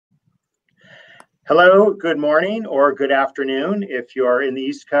Hello, good morning, or good afternoon if you're in the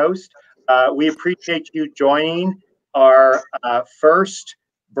East Coast. We appreciate you joining our first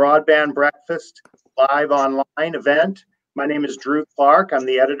Broadband Breakfast live online event. My name is Drew Clark. I'm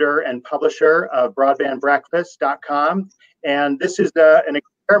the editor and publisher of broadbandbreakfast.com. And this is an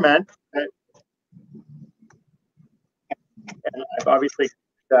experiment. And I've obviously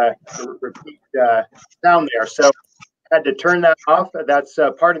repeat sound there. So I had to turn that off. That's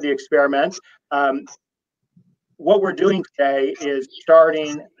part of the experiment. What we're doing today is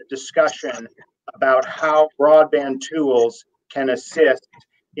starting a discussion about how broadband tools can assist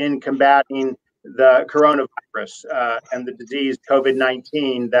in combating the coronavirus and the disease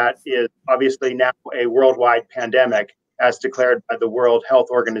COVID-19 that is obviously now a worldwide pandemic as declared by the World Health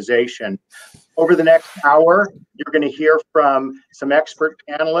Organization. Over the next hour, you're going to hear from some expert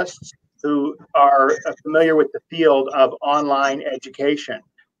panelists who are familiar with the field of online education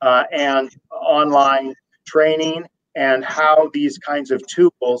and online training and how these kinds of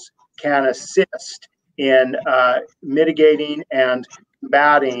tools can assist in mitigating and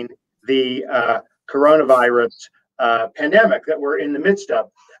combating the coronavirus pandemic that we're in the midst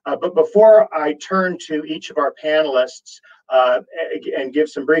of. But before I turn to each of our panelists and give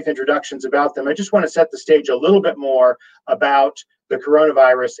some brief introductions about them, I just want to set the stage a little bit more about the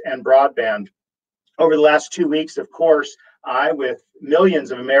coronavirus and broadband. Over the last 2 weeks, of course, I, with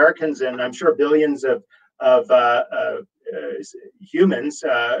millions of Americans and I'm sure billions of humans,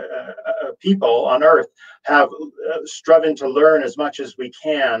 people on Earth, have striven to learn as much as we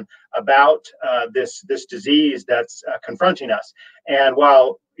can about this disease that's confronting us. And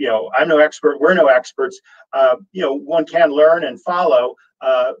while I'm no expert, we're no experts, one can learn and follow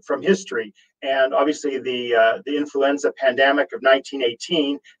from history. And obviously, the influenza pandemic of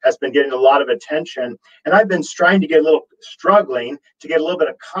 1918 has been getting a lot of attention. And I've been struggling to get a little bit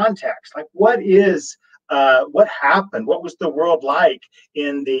of context. Like, what happened? What was the world like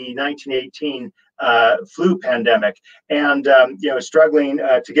in the 1918 flu pandemic? And struggling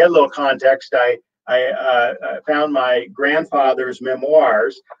to get a little context, I found my grandfather's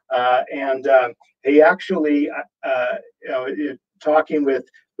memoirs, and he actually, talking with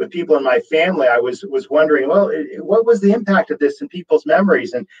people in my family, I was wondering, well, what was the impact of this in people's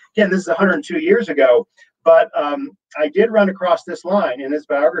memories? And again, this is 102 years ago, but I did run across this line in his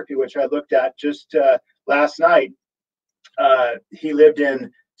biography, which I looked at just last night. He lived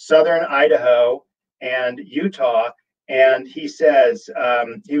in southern Idaho and Utah, and he says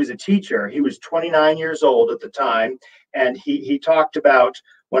he was a teacher. He was 29 years old at the time, and he talked about,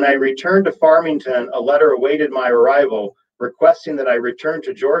 when I returned to Farmington, a letter awaited my arrival, requesting that I return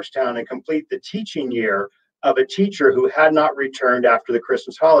to Georgetown and complete the teaching year of a teacher who had not returned after the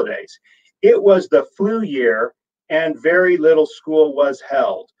Christmas holidays. It was the flu year, and very little school was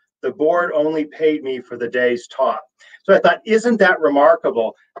held. The board only paid me for the days taught. So I thought, isn't that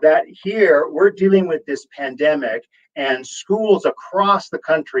remarkable that here we're dealing with this pandemic and schools across the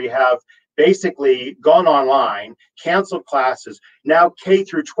country have basically gone online, canceled classes. Now K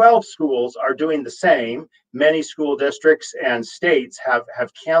through 12 schools are doing the same. Many school districts and states have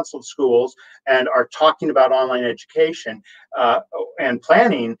canceled schools and are talking about online education and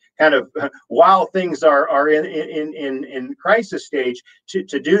planning kind of while things are in crisis stage to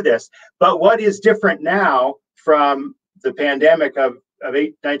do this. But what is different now from the pandemic of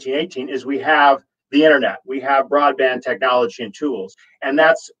 1918 is we have the internet, we have broadband technology and tools. And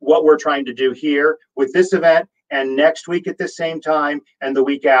that's what we're trying to do here with this event, and next week at the same time, and the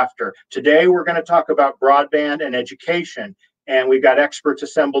week after. Today, we're going to talk about broadband and education, and we've got experts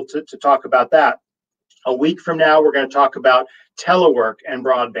assembled to talk about that. A week from now, we're going to talk about telework and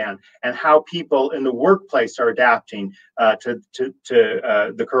broadband and how people in the workplace are adapting to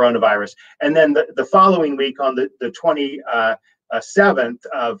the coronavirus. And then the following week, on the 27th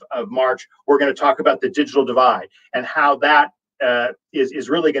of March, we're going to talk about the digital divide and how that is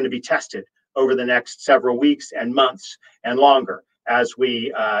really going to be tested over the next several weeks and months and longer as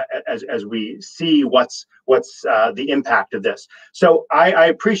we see what's the impact of this. So I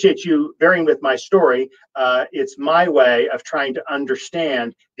appreciate you bearing with my story. It's my way of trying to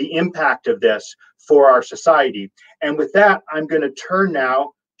understand the impact of this for our society. And with that, I'm going to turn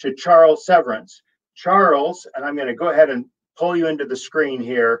now to Charles Severance. Charles, and I'm going to go ahead and pull you into the screen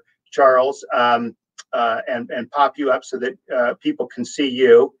here, Charles, and pop you up so that people can see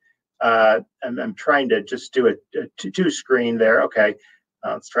you. I'm trying to just do a two screen there. Okay,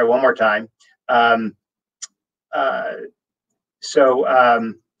 let's try one more time.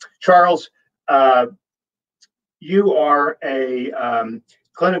 Charles, you are a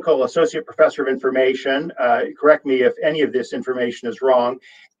clinical associate professor of information. Correct me if any of this information is wrong.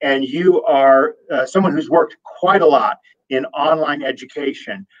 And you are someone who's worked quite a lot in online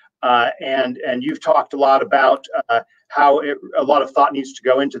education. And you've talked a lot about how a lot of thought needs to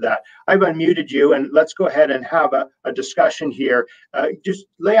go into that. I've unmuted you, and let's go ahead and have a discussion here. Just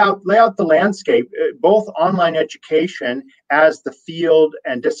lay out the landscape, both online education as the field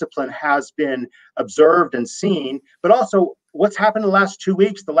and discipline has been observed and seen, but also what's happened in the last 2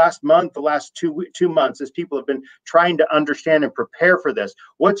 weeks, the last month, the last two months, as people have been trying to understand and prepare for this.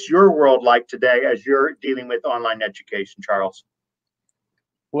 What's your world like today as you're dealing with online education, Charles?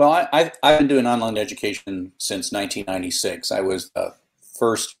 Well, I've been doing online education since 1996. I was the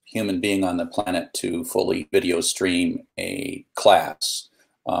first human being on the planet to fully video stream a class.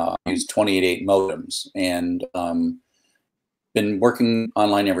 Used 28 modems, and been working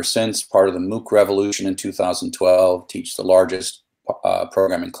online ever since. Part of the MOOC revolution in 2012. Teach the largest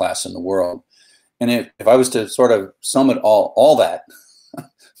programming class in the world. And if I was to sort of sum it all that,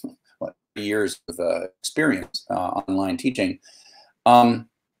 what, years of experience online teaching.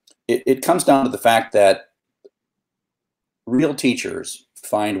 It comes down to the fact that real teachers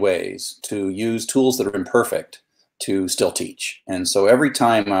find ways to use tools that are imperfect to still teach. And so every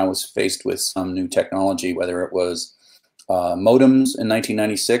time I was faced with some new technology, whether it was modems in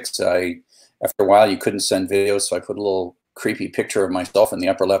 1996, after a while you couldn't send videos, so I put a little creepy picture of myself in the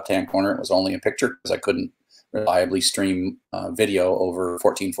upper left-hand corner. It was only a picture because I couldn't reliably stream video over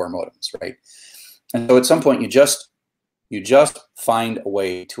 14.4 modems, right? And so at some point you just find a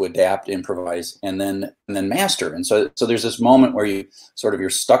way to adapt, improvise, and then master. And so there's this moment where you're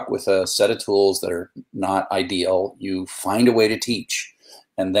stuck with a set of tools that are not ideal. You find a way to teach,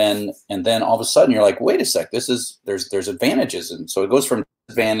 and then all of a sudden you're like, wait a sec, there's advantages, and so it goes from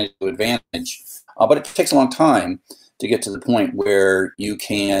advantage to advantage. But it takes a long time to get to the point where you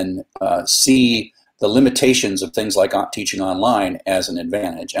can see the limitations of things like teaching online as an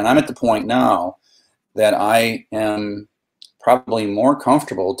advantage. And I'm at the point now that I am probably more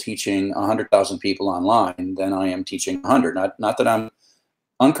comfortable teaching 100,000 people online than I am teaching 100. Not that I'm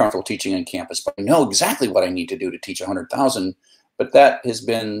uncomfortable teaching on campus, but I know exactly what I need to do to teach 100,000. But that has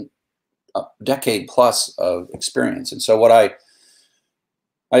been a decade plus of experience. And so what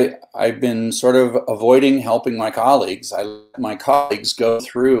I've been sort of avoiding helping my colleagues. I let my colleagues go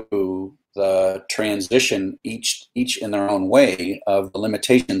through the transition, each in their own way, of the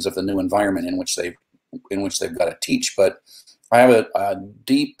limitations of the new environment in which they've got to teach. But I have a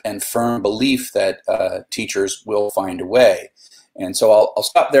deep and firm belief that teachers will find a way. And so I'll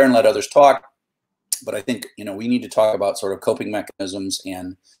stop there and let others talk. But I think, we need to talk about sort of coping mechanisms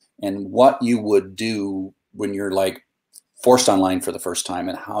and what you would do when you're like forced online for the first time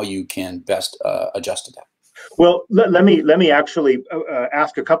and how you can best adjust to that. Well, let me actually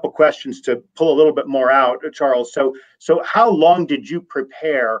ask a couple questions to pull a little bit more out, Charles. So how long did you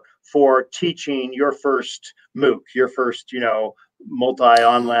prepare for teaching your first MOOC, your first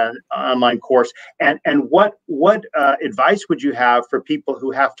multi-online course, and what advice would you have for people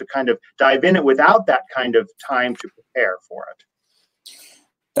who have to kind of dive in it without that kind of time to prepare for it?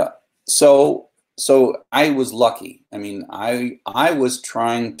 So I was lucky. I mean, I was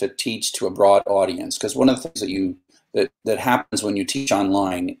trying to teach to a broad audience, because one of the things that happens when you teach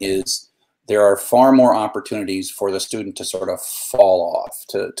online is there are far more opportunities for the student to sort of fall off,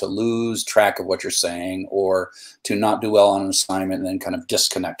 to lose track of what you're saying, or to not do well on an assignment and then kind of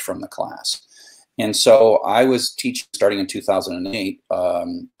disconnect from the class. And so I was teaching, starting in 2008,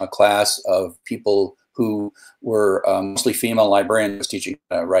 a class of people who were mostly female librarians teaching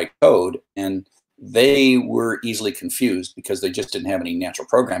write code, and they were easily confused because they just didn't have any natural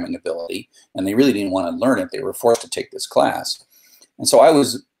programming ability, and they really didn't want to learn it. They were forced to take this class. And so I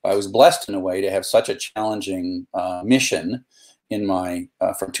was blessed in a way to have such a challenging mission in my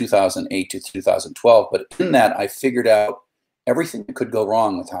from 2008 to 2012. But in that, I figured out everything that could go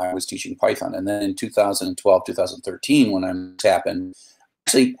wrong with how I was teaching Python. And then in 2012, 2013, when I happened, I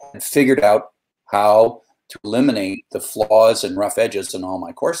actually had figured out how to eliminate the flaws and rough edges in all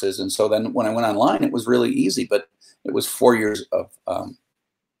my courses. And so then when I went online, it was really easy, but it was 4 years of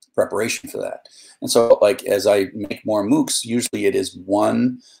preparation for that. And so, like, as I make more MOOCs, usually it is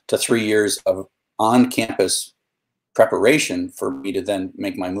 1 to 3 years of on-campus preparation for me to then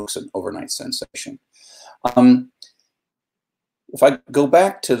make my MOOCs an overnight sensation. If I go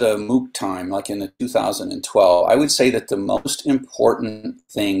back to the MOOC time, like in the 2012, I would say that the most important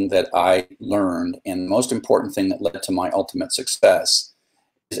thing that I learned, and the most important thing that led to my ultimate success,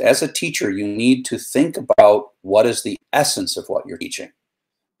 is as a teacher, you need to think about what is the essence of what you're teaching.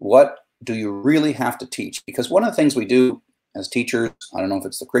 What do you really have to teach? Because one of the things we do as teachers, I don't know if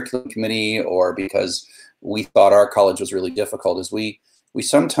it's the curriculum committee or because we thought our college was really difficult, is we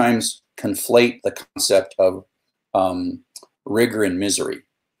sometimes conflate the concept of rigor and misery.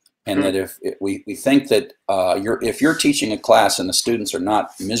 And that if we think that if you're teaching a class and the students are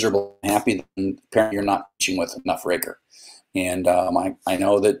not miserable and happy, then apparently you're not teaching with enough rigor. And I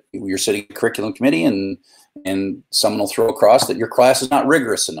know that you're sitting in the curriculum committee and someone will throw across that your class is not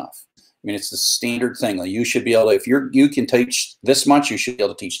rigorous enough. I mean, it's the standard thing. Like, you should be able to, if you can teach this much, you should be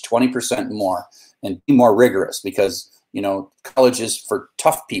able to teach 20% more and be more rigorous, because, you know, college is for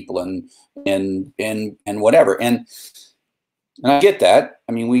tough people and whatever. And I get that.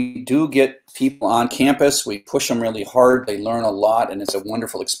 I mean, we do get people on campus. We push them really hard. They learn a lot, and it's a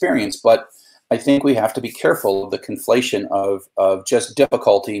wonderful experience. But I think we have to be careful of the conflation of just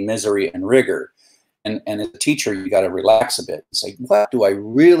difficulty, misery, and rigor. And as a teacher, you got to relax a bit and say, what do I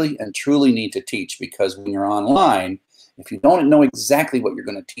really and truly need to teach? Because when you're online, if you don't know exactly what you're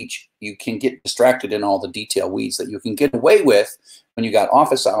going to teach, you can get distracted in all the detail weeds that you can get away with when you got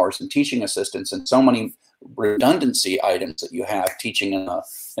office hours and teaching assistants and so many redundancy items that you have teaching in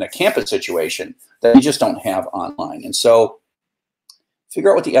a campus situation that you just don't have online. And so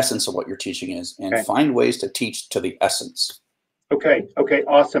figure out what the essence of what you're teaching is, and find ways to teach to the essence. Okay,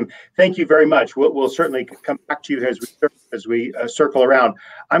 awesome. Thank you very much. We'll certainly come back to you as we circle around.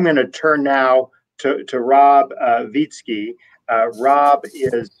 I'm going to turn now to Rob Vitsky. Rob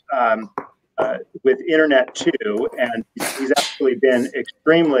is with Internet 2, and he's actually been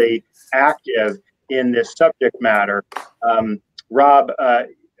extremely active in this subject matter. Rob,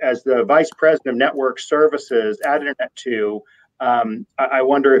 as the Vice President of Network Services at Internet 2, I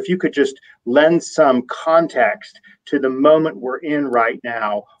wonder if you could just lend some context to the moment we're in right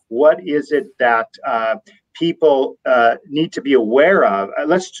now. What is it that people need to be aware of?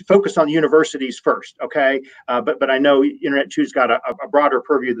 Let's focus on universities first, okay? But I know Internet 2's got a broader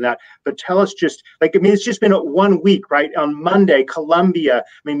purview than that. But tell us just, like, I mean, it's just been 1 week, right? On Monday, Columbia, I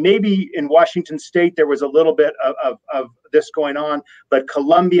mean, maybe in Washington State, there was a little bit of this going on, but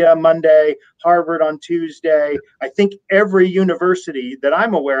Columbia Monday, Harvard on Tuesday, I think every university that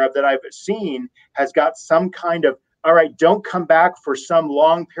I'm aware of that I've seen has got some kind of, all right, don't come back for some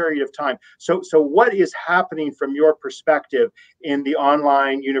long period of time. So what is happening from your perspective in the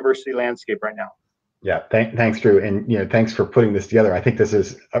online university landscape right now? Yeah, thanks, Drew, and thanks for putting this together. I think this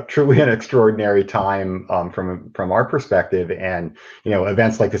is truly an extraordinary time from our perspective, and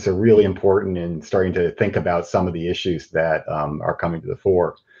events like this are really important in starting to think about some of the issues that are coming to the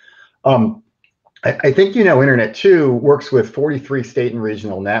fore. I think Internet 2 works with 43 state and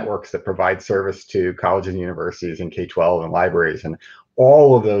regional networks that provide service to colleges and universities and K-12 and libraries, and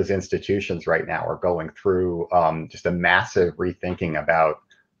all of those institutions right now are going through just a massive rethinking about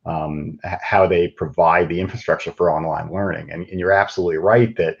how they provide the infrastructure for online learning. And you're absolutely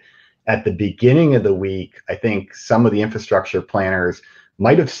right that at the beginning of the week, I think some of the infrastructure planners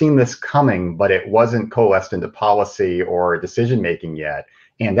might have seen this coming, but it wasn't coalesced into policy or decision making yet.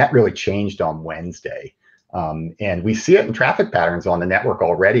 And that really changed on Wednesday. And we see it in traffic patterns on the network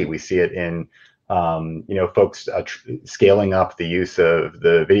already. We see it in folks scaling up the use of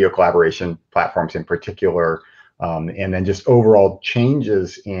the video collaboration platforms in particular, and then just overall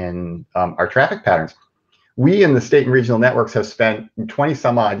changes in our traffic patterns. We in the state and regional networks have spent 20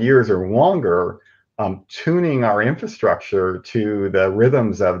 some odd years or longer tuning our infrastructure to the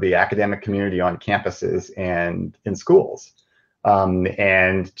rhythms of the academic community on campuses and in schools,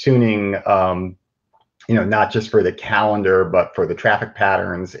 and tuning not just for the calendar, but for the traffic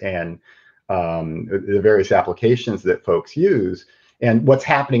patterns and the various applications that folks use. And what's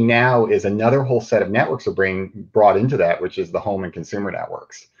happening now is another whole set of networks are being brought into that, which is the home and consumer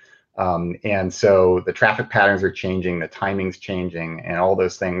networks. And so the traffic patterns are changing, the timing's changing, and all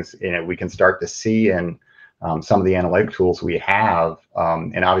those things we can start to see in some of the analytic tools we have.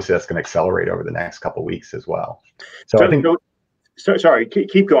 And obviously that's going to accelerate over the next couple of weeks as well. So I think. So sorry,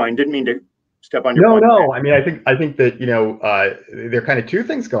 keep going. Didn't mean to step on your point. No. I mean, I think that there are kind of two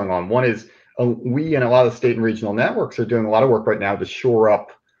things going on. One is we and a lot of the state and regional networks are doing a lot of work right now to shore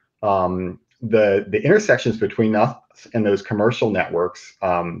up the intersections between us and those commercial networks,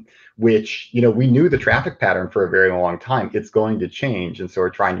 which we knew the traffic pattern for a very long time. It's going to change, and so we're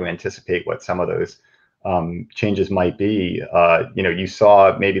trying to anticipate what some of those changes might be. You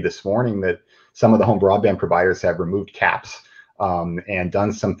saw maybe this morning that some of the home broadband providers have removed caps and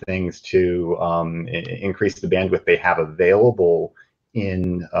done some things to increase the bandwidth they have available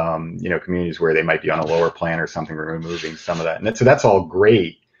in communities where they might be on a lower plan or something, or removing some of that. And so that's all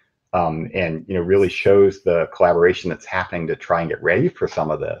great, and really shows the collaboration that's happening to try and get ready for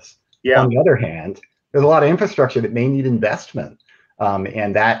some of this. Yeah. On the other hand, there's a lot of infrastructure that may need investment.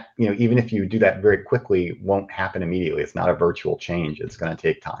 And that, even if you do that very quickly, won't happen immediately. It's not a virtual change. It's going to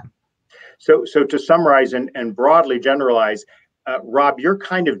take time. So to summarize and broadly generalize, Rob, you're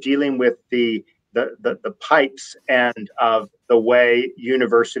kind of dealing with the pipes and of the way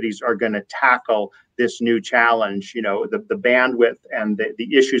universities are going to tackle this new challenge, the bandwidth and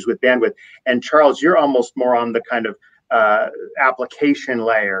the issues with bandwidth. And Charles, you're almost more on the kind of application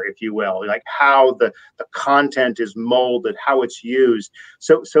layer, if you will, like how the content is molded, how it's used.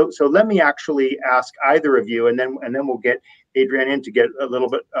 So let me actually ask either of you, and then we'll get Adrienne in to get a little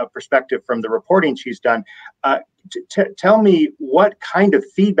bit of perspective from the reporting she's done. Tell me what kind of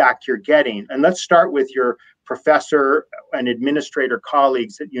feedback you're getting, and let's start with your professor and administrator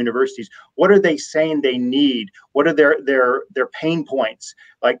colleagues at universities. What are they saying they need? What are their pain points,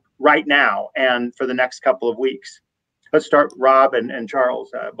 like right now and for the next couple of weeks? Let's start, Rob and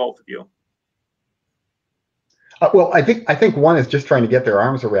Charles, both of you. Well, I think one is just trying to get their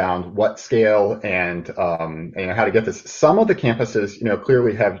arms around what scale and how to get this. Some of the campuses,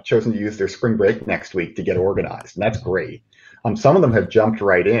 clearly have chosen to use their spring break next week to get organized, and that's great. Some of them have jumped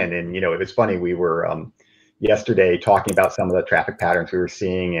right in, and it was funny. We were yesterday talking about some of the traffic patterns we were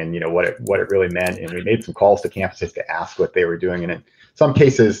seeing, and what it really meant, and we made some calls to campuses to ask what they were doing, and in some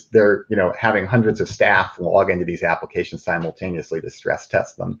cases they're having hundreds of staff log into these applications simultaneously to stress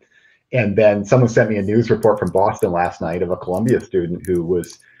test them. And then someone sent me a news report from Boston last night of a Columbia student who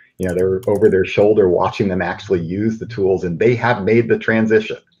was, they were over their shoulder watching them actually use the tools, and they have made the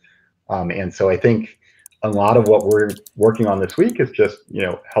transition. And so I think a lot of what we're working on this week is just,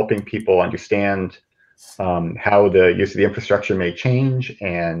 helping people understand how the use of the infrastructure may change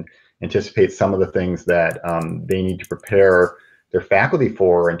and anticipate some of the things that they need to prepare their faculty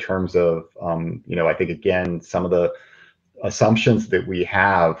for in terms of, I think, again, some of the assumptions that we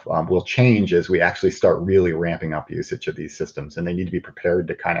have will change as we actually start really ramping up usage of these systems, and they need to be prepared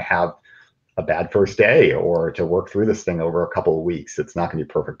to kind of have a bad first day or to work through this thing over a couple of weeks. It's not going to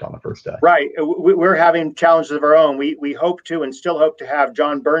be perfect on the first day. Right. We're having challenges of our own. We hope to and still hope to have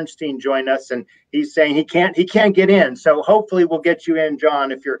John Bernstein join us, and he's saying he can't get in. So hopefully we'll get you in, John,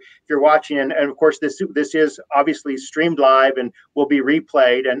 if you're watching. And of course this is obviously streamed live and will be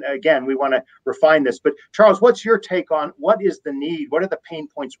replayed. And again, we want to refine this. But Charles, what's your take on what is the need? What are the pain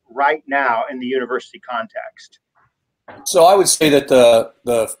points right now in the university context? So I would say that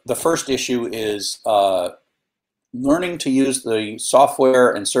the first issue is learning to use the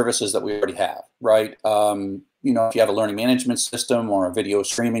software and services that we already have, right? If you have a learning management system or a video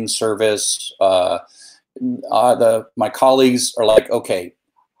streaming service, my colleagues are like, okay,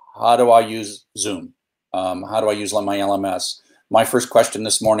 how do I use Zoom? How do I use my LMS? My first question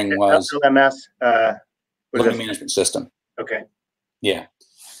this morning was LMS, learning management system. Okay. Yeah,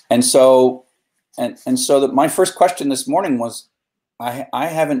 and so. And so my first question this morning was, I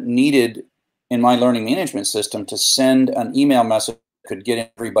haven't needed in my learning management system to send an email message that could get in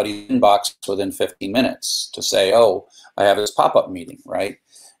everybody's inbox within 15 minutes to say, oh, I have this pop-up meeting, right?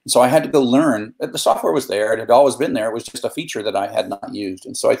 And so I had to go learn. The software was there. It had always been there. It was just a feature that I had not used.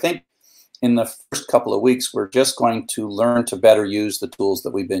 And so I think in the first couple of weeks, we're just going to learn to better use the tools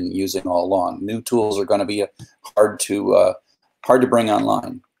that we've been using all along. New tools are going to be hard to bring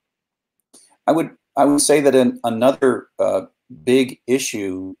online. I would say that another big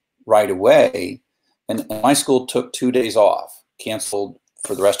issue right away, and my school took 2 days off, canceled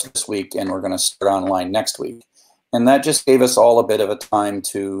for the rest of this week, and we're going to start online next week. And that just gave us all a bit of a time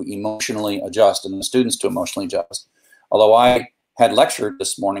to emotionally adjust and the students to emotionally adjust. Although I had lecture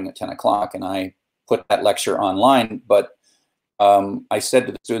this morning at 10 o'clock and I put that lecture online, but I said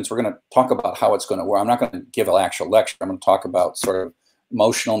to the students, we're going to talk about how it's going to work. I'm not going to give an actual lecture. I'm going to talk about sort of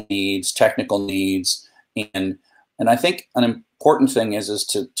emotional needs, technical needs, and I think an important thing is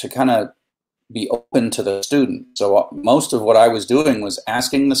to kind of be open to the student. So most of what I was doing was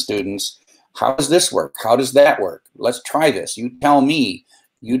asking the students, how does this work? How does that work? Let's try this. You tell me,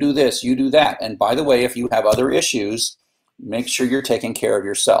 you do this, you do that. And by the way, if you have other issues, make sure you're taking care of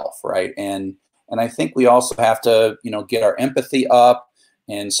yourself, right? And I think we also have to, get our empathy up.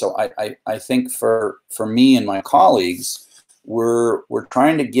 And so I think for me and my colleagues, we're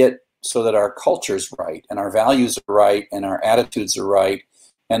trying to get so that our culture's right and our values are right and our attitudes are right,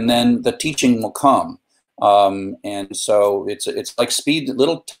 and then the teaching will come. And so it's like speed,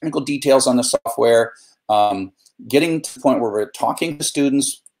 little technical details on the software, getting to the point where we're talking to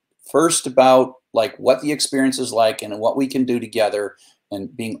students first about like what the experience is like and what we can do together,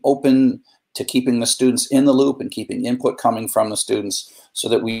 and being open to keeping the students in the loop and keeping input coming from the students so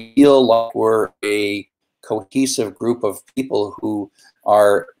that we feel like we're a cohesive group of people who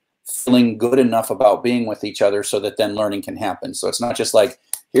are feeling good enough about being with each other so that then learning can happen. So it's not just like,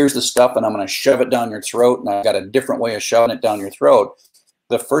 here's the stuff and I'm going to shove it down your throat and I've got a different way of shoving it down your throat.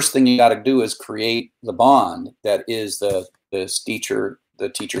 The first thing you got to do is create the bond that is the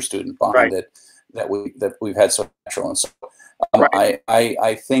teacher-student bond, right, that we've had so natural. And so right.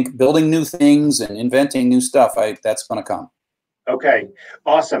 I think building new things and inventing new stuff, that's going to come. Okay,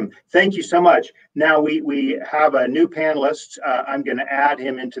 awesome. Thank you so much. Now we have a new panelist. I'm going to add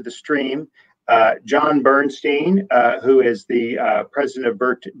him into the stream. John Bernstein, who is the president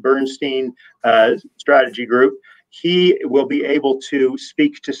of Bernstein Strategy Group. He will be able to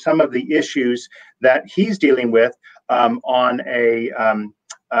speak to some of the issues that he's dealing with on a,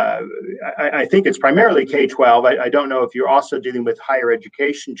 I think it's primarily K-12. I don't know if you're also dealing with higher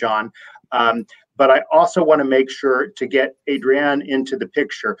education, John, but I also want to make sure to get Adrienne into the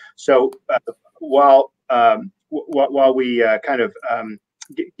picture. So while we kind of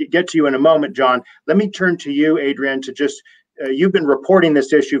get to you in a moment, John, let me turn to you, Adrienne, to just, you've been reporting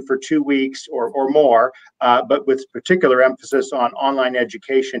this issue for 2 weeks or more, but with particular emphasis on online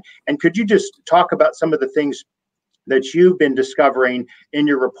education. And could you just talk about some of the things that you've been discovering in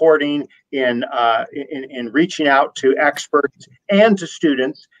your reporting, in reaching out to experts and to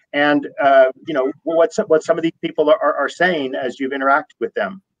students, and you know, what some of these people are saying as you've interacted with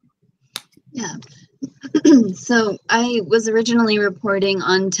them? Yeah. So I was originally reporting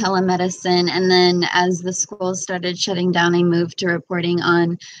on telemedicine, and then as the schools started shutting down, I moved to reporting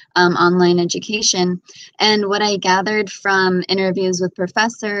on online education. And what I gathered from interviews with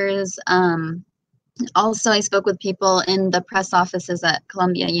professors, also I spoke with people in the press offices at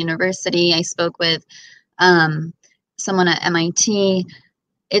Columbia University. I spoke with someone at MIT.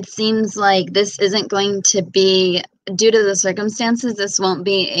 It seems like this isn't going to be, due to the circumstances, this won't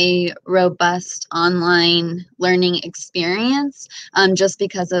be a robust online learning experience, just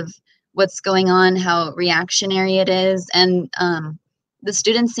because of what's going on, how reactionary it is. And the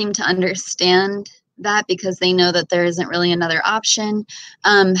students seem to understand that because they know that there isn't really another option.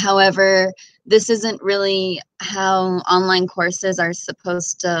 However, this isn't really how online courses are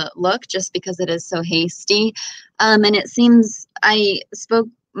supposed to look, just because it is so hasty. And it seems, I spoke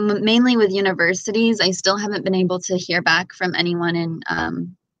mainly with universities. I still haven't been able to hear back from anyone in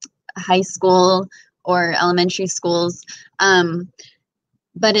high school or elementary schools.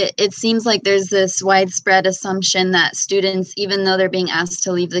 But it seems like there's this widespread assumption that students, even though they're being asked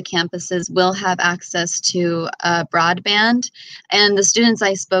to leave the campuses, will have access to broadband. And the students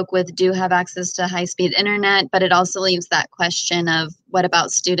I spoke with do have access to high-speed internet, but it also leaves that question of, what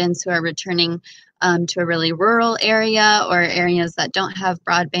about students who are returning to a really rural area or areas that don't have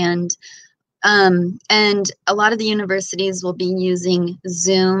broadband? And a lot of the universities will be using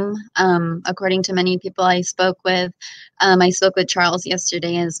Zoom, according to many people I spoke with. I spoke with Charles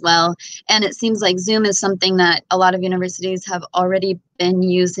yesterday as well. And it seems like Zoom is something that a lot of universities have already been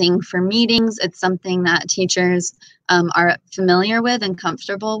using for meetings. It's something that teachers are familiar with and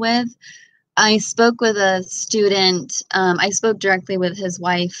comfortable with. I spoke with a student, I spoke directly with his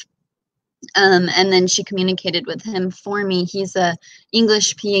wife, and then she communicated with him for me. He's a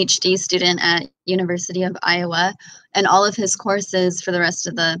English PhD student at University of Iowa, and all of his courses for the rest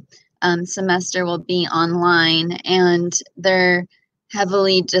of the semester will be online, and they're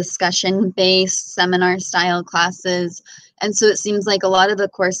heavily discussion-based, seminar-style classes. And so it seems like a lot of the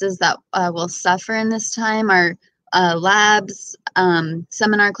courses that will suffer in this time are labs,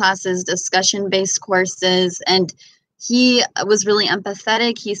 seminar classes, discussion-based courses. And he was really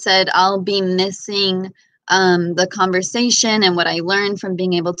empathetic. He said, I'll be missing the conversation and what I learned from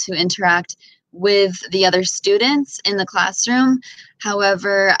being able to interact with the other students in the classroom.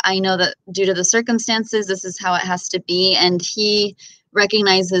 However, I know that due to the circumstances, this is how it has to be. And he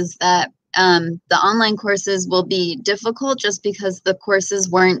recognizes that the online courses will be difficult just because the courses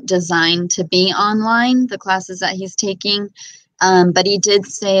weren't designed to be online, the classes that he's taking. But he did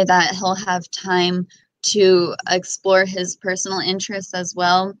say that he'll have time to explore his personal interests as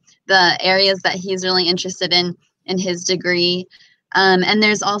well, the areas that he's really interested in his degree. And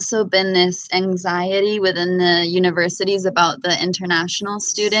there's also been this anxiety within the universities about the international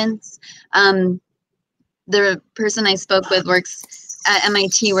students. The person I spoke with works at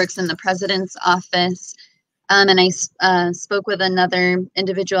MIT, works in the president's office. And I spoke with another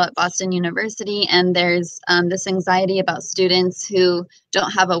individual at Boston University, and there's this anxiety about students who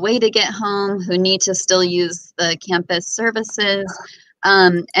don't have a way to get home, who need to still use the campus services.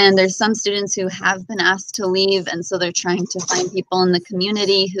 And there's some students who have been asked to leave, and so they're trying to find people in the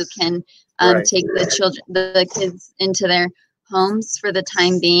community who can take the kids into their homes for the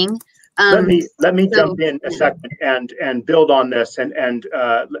time being. Let me So, jump in a second and build on this, and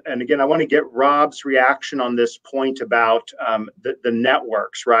again, I want to get Rob's reaction on this point about the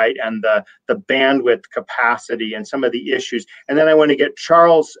networks, right, and the bandwidth capacity and some of the issues, and then I want to get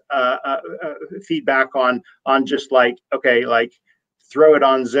Charles' feedback on just like, okay, like throw it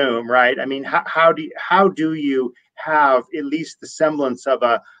on Zoom, right? I mean, how do you have at least the semblance of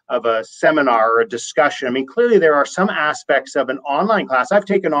a seminar or a discussion? I mean, clearly there are some aspects of an online class. I've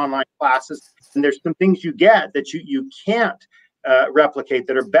taken online classes, and there's some things you get that you can't replicate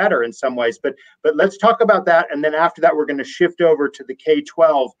that are better in some ways. But let's talk about that, and then after that, we're going to shift over to the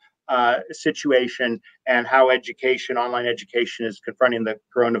K-12 situation and how online education is confronting the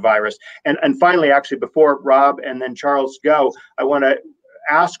coronavirus. And finally, actually, before Rob and then Charles go, I want to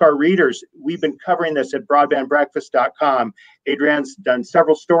ask our readers. We've been covering this at broadbandbreakfast.com. Adrienne's done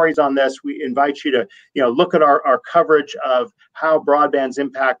several stories on this. We invite you to look at our coverage of how broadband's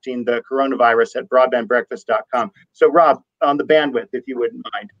impacting the coronavirus at broadbandbreakfast.com. So Rob, on the bandwidth, if you wouldn't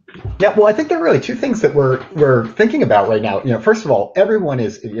mind. Yeah, well, I think there are really two things that we're thinking about right now. First of all, everyone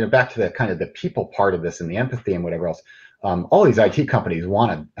is, back to the kind of the people part of this and the empathy and whatever else. All these IT companies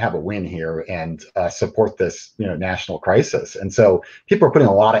want to have a win here and support this, national crisis. And so people are putting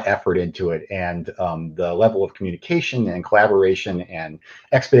a lot of effort into it, and the level of communication and collaboration and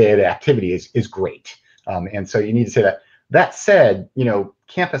expedited activity is great. And so you need to say that. That said,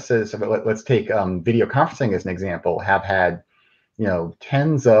 campuses, let's take video conferencing as an example, have had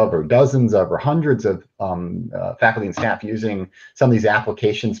tens of or dozens of or hundreds of faculty and staff using some of these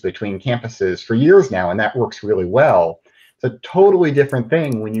applications between campuses for years now, and that works really well. It's a totally different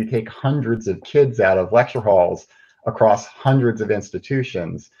thing when you take hundreds of kids out of lecture halls across hundreds of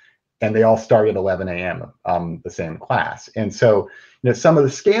institutions, and they all start at 11 a.m. The same class. And so, some of the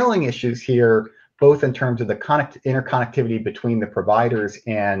scaling issues here, both in terms of the interconnectivity between the providers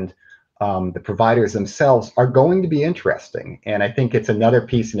and the providers themselves, are going to be interesting. And I think it's another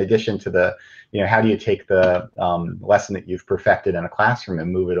piece in addition to the, how do you take the lesson that you've perfected in a classroom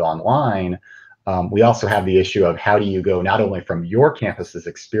and move it online? We also have the issue of how do you go not only from your campus's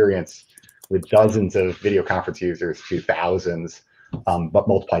experience with dozens of video conference users to thousands, but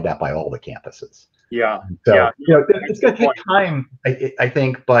multiply that by all the campuses. Yeah. So, yeah. It's going to take time, I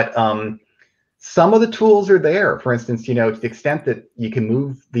think, but some of the tools are there. For instance, to the extent that you can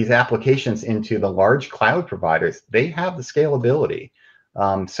move these applications into the large cloud providers, they have the scalability.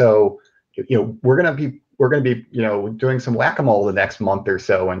 So, we're going to be doing some whack-a-mole the next month or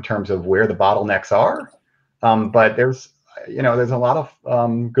so in terms of where the bottlenecks are. But there's a lot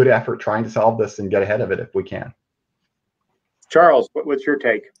of good effort trying to solve this and get ahead of it if we can. Charles, what's your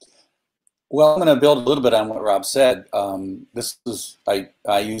take? Well, I'm going to build a little bit on what Rob said. This is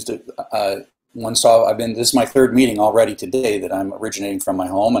I used it. This is my third meeting already today that I'm originating from my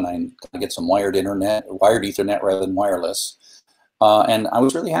home, and I get some wired Ethernet rather than wireless. And I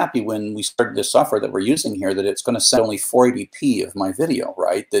was really happy when we started this software that we're using here that it's going to send only 480p of my video,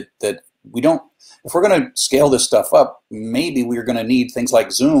 right? That we don't, if we're going to scale this stuff up, maybe we're going to need things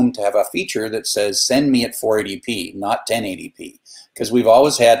like Zoom to have a feature that says send me at 480p, not 1080p. Because we've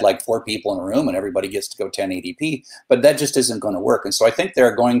always had like 4 people in a room and everybody gets to go 1080p, but that just isn't going to work. And so I think there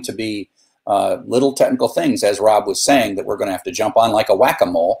are going to be little technical things, as Rob was saying, that we're going to have to jump on like a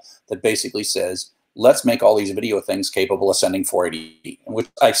whack-a-mole that basically says, let's make all these video things capable of sending 480p. Which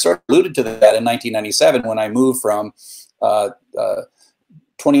I sort of alluded to that in 1997 when I moved from 28.8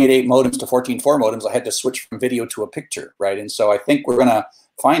 modems to 14.4 modems. I had to switch from video to a picture, right? And so I think we're going to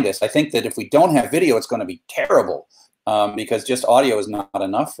find this. I think that if we don't have video, it's going to be terrible. Because just audio is not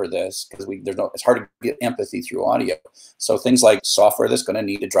enough for this, because it's hard to get empathy through audio. So things like software that's going to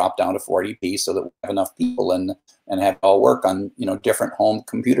need to drop down to 480p so that we have enough people and have it all work on different home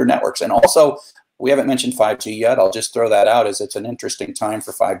computer networks. And also, we haven't mentioned 5G yet. I'll just throw that out as it's an interesting time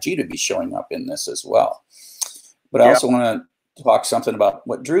for 5G to be showing up in this as well. But I also want to talk something about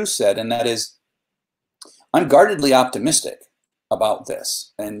what Drew said, and that is, I'm guardedly optimistic about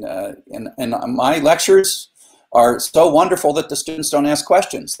this. And my lectures are so wonderful that the students don't ask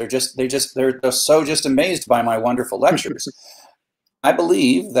questions. They're just so amazed by my wonderful lectures. I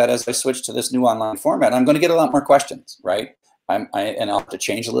believe that as I switch to this new online format, I'm going to get a lot more questions, right? And I'll have to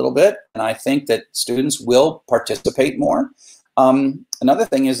change a little bit. And I think that students will participate more. Another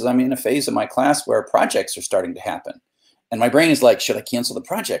thing is I'm in a phase of my class where projects are starting to happen. And my brain is like, should I cancel the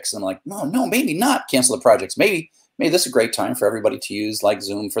projects? And I'm like, no, maybe not cancel the projects. Maybe this is a great time for everybody to use like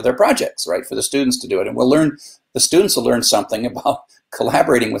Zoom for their projects, right? For the students to do it. And the students will learn something about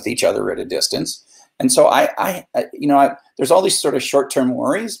collaborating with each other at a distance. And so there's all these sort of short-term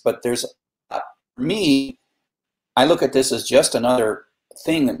worries, but for me, I look at this as just another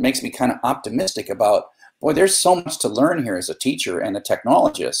thing that makes me kind of optimistic about, boy, there's so much to learn here as a teacher and a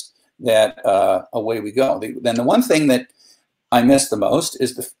technologist that away we go. Then the one thing that I miss the most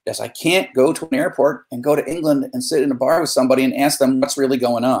is I can't go to an airport and go to England and sit in a bar with somebody and ask them what's really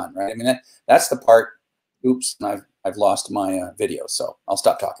going on, right? I mean, that's the part. Oops, and I've lost my video, so I'll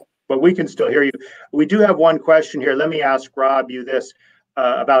stop talking. But we can still hear you. We do have one question here. Let me ask Rob you this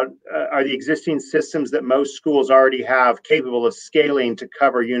about are the existing systems that most schools already have capable of scaling to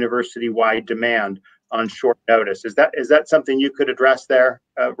cover university-wide demand on short notice? Is that something you could address there,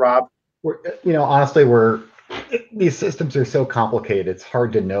 Rob? Honestly, these systems are so complicated, it's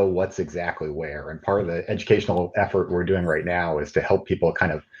hard to know what's exactly where. And part of the educational effort we're doing right now is to help people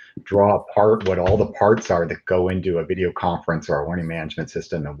kind of draw apart what all the parts are that go into a video conference or a learning management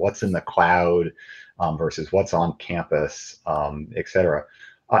system, and what's in the cloud versus what's on campus, et cetera.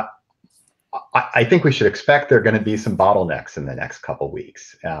 I think we should expect there are going to be some bottlenecks in the next couple of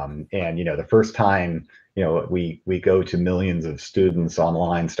weeks. And the first time we go to millions of students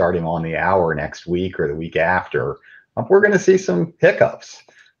online starting on the hour next week or the week after, we're going to see some hiccups.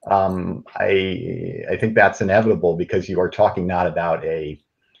 I think that's inevitable, because you are talking not about a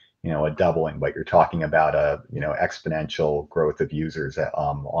doubling, but you're talking about a exponential growth of users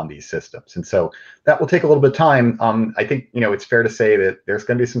on these systems, and so that will take a little bit of time. I think it's fair to say that there's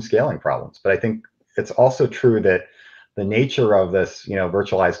going to be some scaling problems, but I think it's also true that the nature of this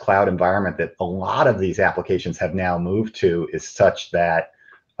virtualized cloud environment that a lot of these applications have now moved to is such that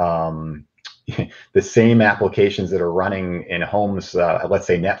the same applications that are running in homes, let's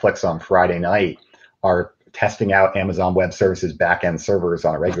say Netflix on Friday night, are testing out Amazon Web Services backend servers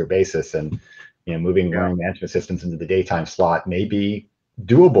on a regular basis, and moving learning management systems into the daytime slot may be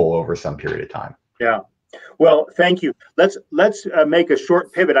doable over some period of time. Yeah. Well, thank you. Let's make a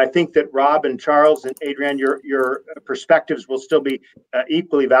short pivot. I think that Rob and Charles and Adrienne, your perspectives will still be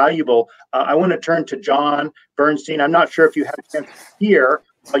equally valuable. I want to turn to John Bernstein. I'm not sure if you had a chance to hear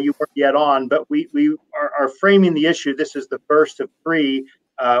while you weren't yet on, but we are framing the issue. This is the first of 3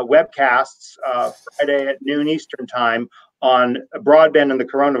 webcasts Friday at noon Eastern time on broadband and the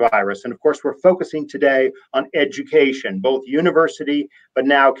coronavirus. And of course, we're focusing today on education, both university, but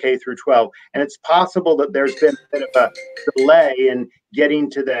now K through 12. And it's possible that there's been a bit of a delay in getting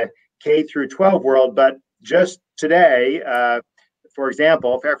to the K through 12 world. But just today, for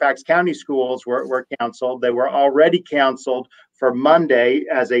example, Fairfax County schools were canceled. They were already canceled for Monday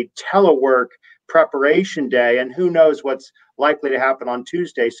as a telework preparation day, and who knows what's likely to happen on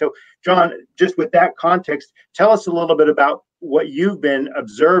Tuesday. So, John, just with that context, tell us a little bit about what you've been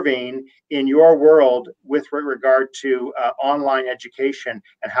observing in your world with regard to online education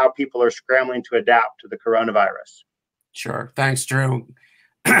and how people are scrambling to adapt to the coronavirus. Sure. Thanks, Drew.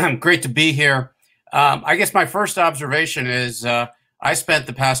 Great to be here. I guess my first observation is I spent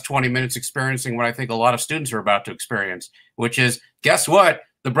the past 20 minutes experiencing what I think a lot of students are about to experience, which is, guess what?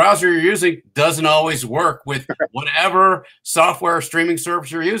 The browser you're using doesn't always work with whatever software or streaming service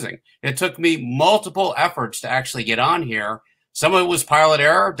you're using. It took me multiple efforts to actually get on here. Some of it was pilot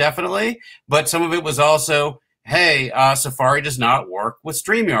error, definitely, but some of it was also, hey, Safari does not work with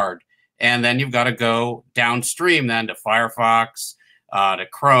StreamYard. And then you've got to go downstream then to Firefox, to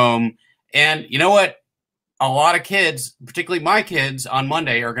Chrome. And you know what? A lot of kids, particularly my kids, on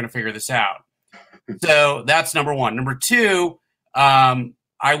Monday are going to figure this out. So that's number one. Number two,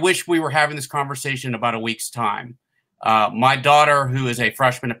 I wish we were having this conversation in about a week's time. My daughter, who is a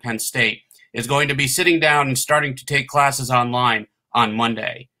freshman at Penn State, is going to be sitting down and starting to take classes online on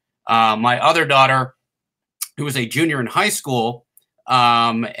Monday. My other daughter, who is a junior in high school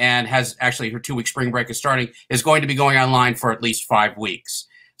and has actually her 2-week spring break is starting, is going to be going online for at least 5 weeks.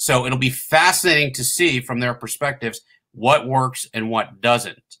 So it'll be fascinating to see from their perspectives what works and what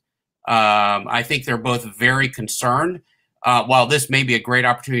doesn't. I think they're both very concerned. While this may be a great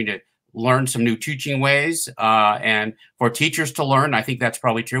opportunity to learn some new teaching ways and for teachers to learn, I think that's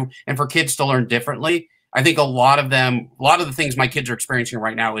probably true. And for kids to learn differently, I think a lot of the things my kids are experiencing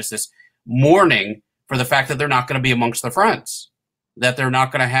right now is this mourning for the fact that they're not going to be amongst their friends, that they're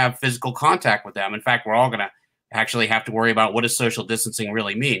not going to have physical contact with them. In fact, we're all going to actually have to worry about what does social distancing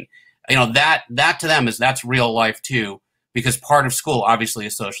really mean. That to them that's real life too, because part of school obviously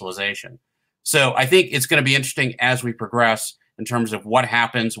is socialization. So I think it's going to be interesting as we progress in terms of what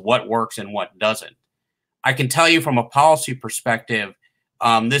happens, what works, and what doesn't. I can tell you from a policy perspective,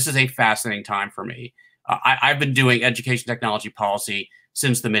 this is a fascinating time for me. I've been doing education technology policy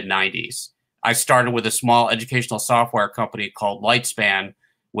since the mid-90s. I started with a small educational software company called Lightspan,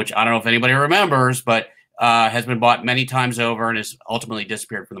 which I don't know if anybody remembers, but has been bought many times over and has ultimately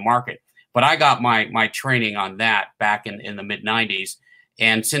disappeared from the market. But I got my training on that back in the mid-90s.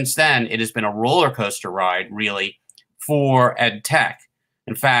 And since then, it has been a roller coaster ride, really, for ed tech.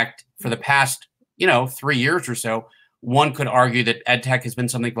 In fact, for the past, 3 years or so, one could argue that ed tech has been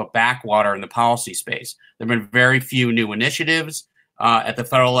something of a backwater in the policy space. There have been very few new initiatives at the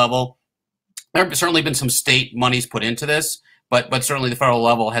federal level. There have certainly been some state monies put into this, but certainly the federal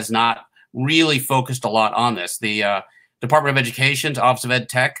level has not really focused a lot on this. The Department of Education's Office of Ed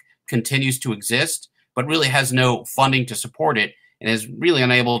Tech continues to exist, but really has no funding to support it and is really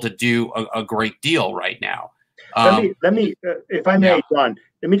unable to do a great deal right now. Let me, if I may, John,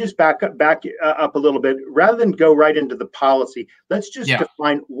 let me just back up a little bit. Rather than go right into the policy, let's just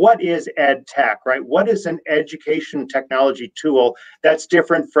define what is ed tech, right? What is an education technology tool that's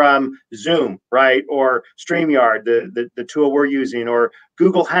different from Zoom, right? Or StreamYard, the tool we're using, or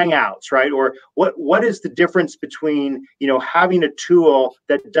Google Hangouts, right? Or what is the difference between, having a tool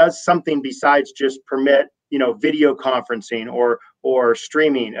that does something besides just permit, video conferencing or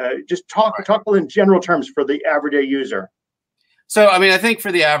streaming? Just talk in general terms for the everyday user. So, I think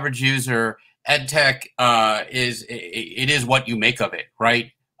for the average user, ed tech is what you make of it,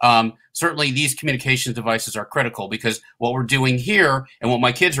 right? Certainly, these communications devices are critical because what we're doing here and what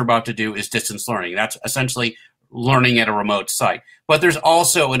my kids are about to do is distance learning. That's essentially learning at a remote site. But there's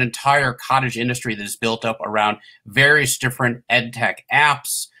also an entire cottage industry that is built up around various different ed tech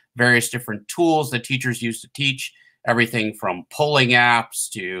apps, various different tools that teachers use to teach, everything from polling apps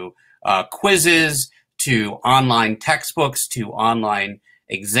to quizzes to online textbooks to online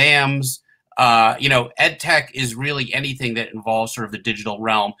exams. Ed tech is really anything that involves sort of the digital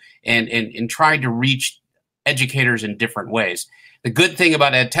realm and trying to reach educators in different ways. The good thing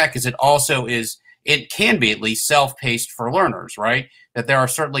about ed tech is it can be at least self-paced for learners, right? That there are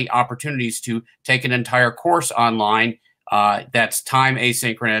certainly opportunities to take an entire course online that's time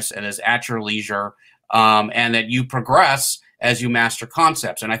asynchronous and is at your leisure, and that you progress as you master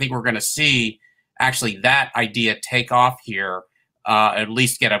concepts. And I think we're going to see actually that idea take off here, at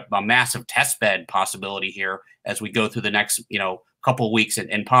least get a massive test bed possibility here as we go through the next couple of weeks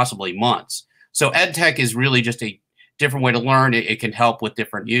and possibly months. So ed tech is really just a different way to learn. It can help with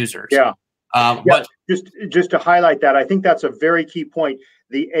different users. But just to highlight that, I think that's a very key point.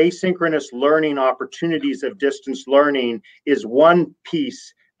 The asynchronous learning opportunities of distance learning is one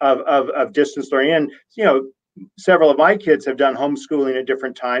piece of distance learning. And, several of my kids have done homeschooling at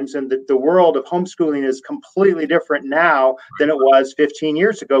different times, and the world of homeschooling is completely different now than it was 15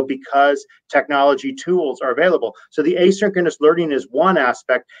 years ago because technology tools are available. So the asynchronous learning is one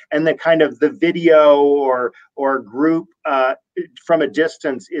aspect, and the kind of the video or group from a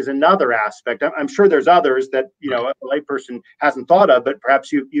distance is another aspect. I'm sure there's others that a layperson hasn't thought of, but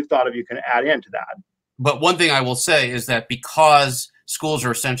perhaps you've thought of, you can add into that. But one thing I will say is that because schools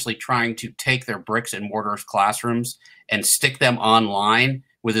are essentially trying to take their bricks and mortar classrooms and stick them online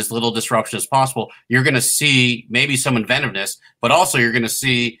with as little disruption as possible, you're going to see maybe some inventiveness, but also you're going to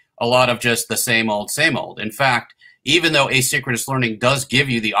see a lot of just the same old, same old. In fact, even though asynchronous learning does give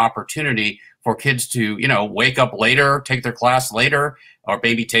you the opportunity for kids to, wake up later, take their class later, or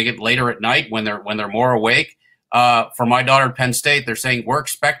maybe take it later at night when they're more awake. For my daughter at Penn State, they're saying, we're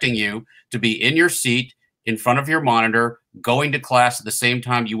expecting you to be in your seat, in front of your monitor, going to class at the same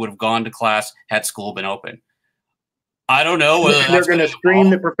time you would have gone to class had school been open. I don't know whether they're going to stream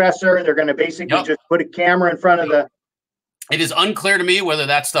the professor. They're going to basically just put a camera in front of the. It is unclear to me whether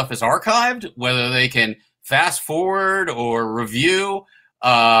that stuff is archived, whether they can fast forward or review.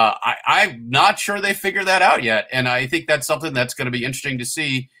 I'm not sure they figured that out yet, and I think that's something that's going to be interesting to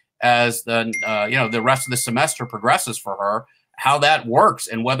see as the rest of the semester progresses for her, how that works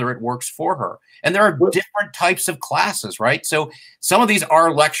and whether it works for her. And there are different types of classes, right? So some of these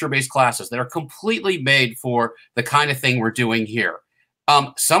are lecture-based classes that are completely made for the kind of thing we're doing here.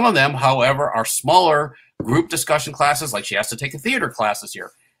 Some of them, however, are smaller group discussion classes, like she has to take a theater class this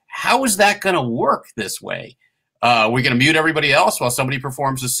year. How is that going to work this way? We're going to mute everybody else while somebody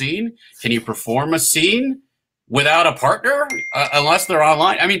performs a scene. Can you perform a scene without a partner unless they're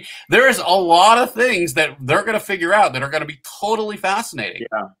online? I mean, there is a lot of things that they're going to figure out that are going to be totally fascinating.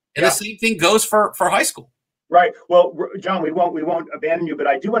 And the same thing goes for high school. Right. Well, John, we won't abandon you, but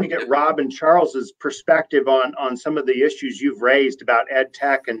I do want to get Rob and Charles's perspective on some of the issues you've raised about ed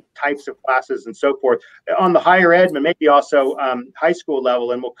tech and types of classes and so forth on the higher ed, but maybe also high school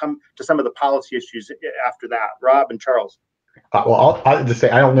level, and we'll come to some of the policy issues after that. Rob and Charles. Well, I'll just say,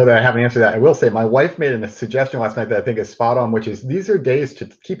 I don't know that I have an answer to that. I will say my wife made a suggestion last night that I think is spot on, which is these are days to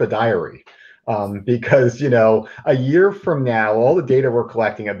keep a diary. because, you know, a year from now, all the data we're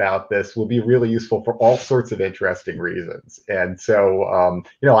collecting about this will be really useful for all sorts of interesting reasons. And so,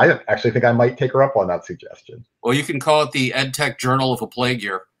 you know, I actually think I might take her up on that suggestion. Well, you can call it the EdTech Journal of a Plague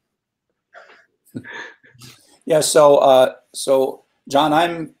Year. Yeah. So John,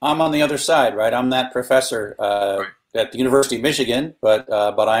 I'm on the other side, right? I'm that professor at the University of Michigan, but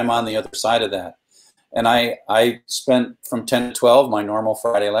I'm on the other side of that. And I spent from 10 to 12 my normal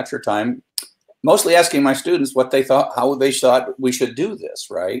Friday lecture time mostly asking my students what they thought, how they thought we should do this,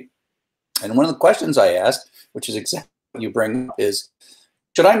 right? And one of the questions I asked, which is exactly what you bring up, is,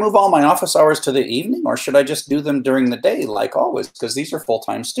 should I move all my office hours to the evening, or should I just do them during the day like always? Because these are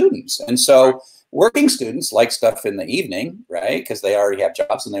full-time students. And so working students like stuff in the evening, right? Because they already have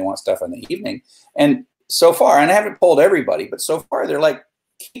jobs and they want stuff in the evening. And so far, and I haven't polled everybody, but so far they're like,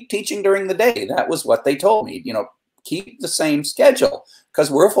 keep teaching during the day. That was what they told me, you know, keep the same schedule,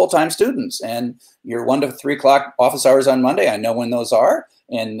 because we're full-time students, and your 1 to 3 o'clock office hours on Monday, I know when those are,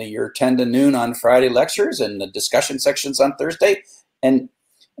 and your 10 to noon on Friday lectures and the discussion sections on Thursday. And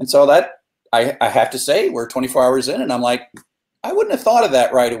so that, I have to say, we're 24 hours in, and I'm like, I wouldn't have thought of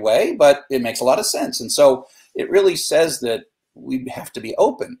that right away, but it makes a lot of sense. And so it really says that we have to be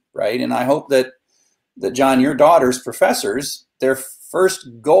open, right? And I hope that John, your daughter's professors, their first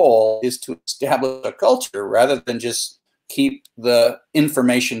goal is to establish a culture rather than just keep the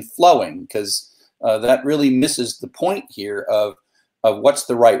information flowing, because that really misses the point here of what's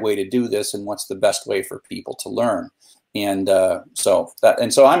the right way to do this and what's the best way for people to learn. And so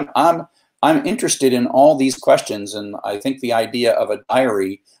I'm interested in all these questions, and I think the idea of a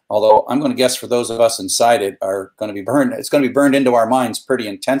diary, although I'm going to guess for those of us inside it, are going to be burned. It's going to be burned into our minds pretty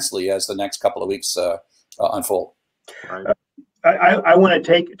intensely as the next couple of weeks unfold. Right. I want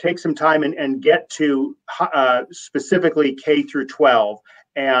to take some time and get to specifically K through 12,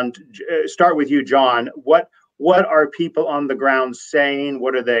 and start with you, John. What are people on the ground saying?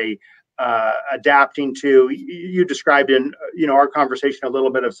 What are they adapting to? You described in our conversation a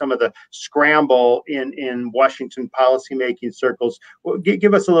little bit of some of the scramble in Washington policymaking circles. Well,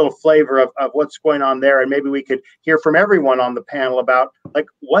 give us a little flavor of what's going on there, and maybe we could hear from everyone on the panel about, like,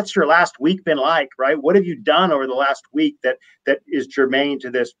 what's your last week been like, right? What have you done over the last week that is germane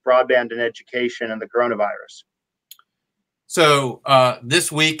to this broadband and education and the coronavirus? So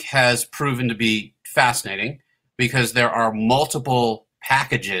this week has proven to be fascinating because there are multiple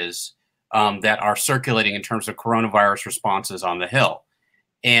packages that are circulating in terms of coronavirus responses on the Hill.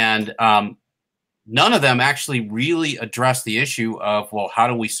 And none of them actually really address the issue of, well, how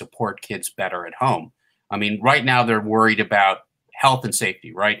do we support kids better at home? I mean, right now they're worried about health and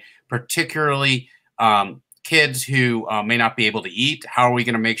safety, right? Particularly kids who may not be able to eat. How are we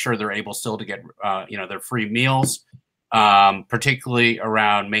going to make sure they're able still to get, their free meals? Particularly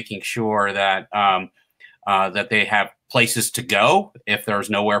around making sure that that they have places to go if there's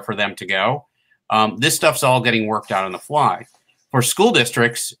nowhere for them to go. This stuff's all getting worked out on the fly. For school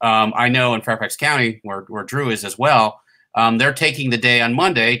districts, I know in Fairfax County, where Drew is as well, they're taking the day on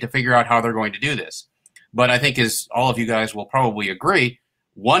Monday to figure out how they're going to do this. But I think, as all of you guys will probably agree,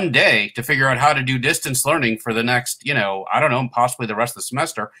 one day to figure out how to do distance learning for the next, I don't know, possibly the rest of the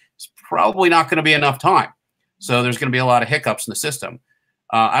semester, is probably not going to be enough time. So there's going to be a lot of hiccups in the system.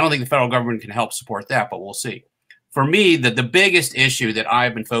 I don't think the federal government can help support that, but we'll see. For me, the biggest issue that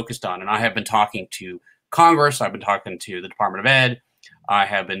I've been focused on, and I have been talking to Congress, I've been talking to the Department of Ed, I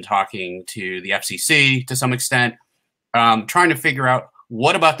have been talking to the FCC to some extent, trying to figure out,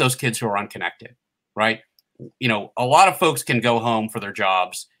 what about those kids who are unconnected, right? A lot of folks can go home for their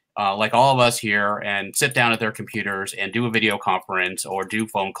jobs, like all of us here, and sit down at their computers and do a video conference or do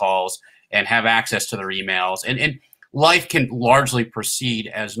phone calls and have access to their emails. And life can largely proceed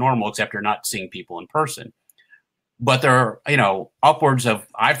as normal, except you're not seeing people in person. But there are, upwards of,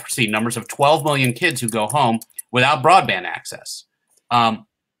 I've seen numbers of 12 million kids who go home without broadband access.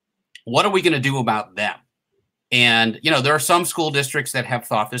 What are we going to do about them? And, there are some school districts that have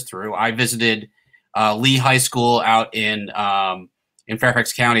thought this through. I visited Lee High School out in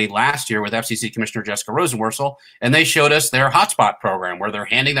Fairfax County last year with FCC Commissioner Jessica Rosenworcel, and they showed us their hotspot program where they're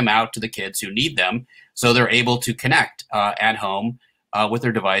handing them out to the kids who need them so they're able to connect at home with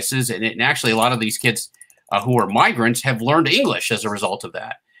their devices. And actually, a lot of these kids who are migrants have learned English as a result of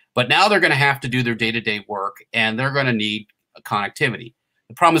that. But now they're going to have to do their day-to-day work, and they're going to need connectivity.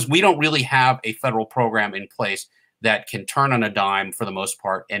 The problem is we don't really have a federal program in place that can turn on a dime for the most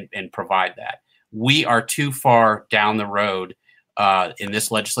part and provide that. We are too far down the road in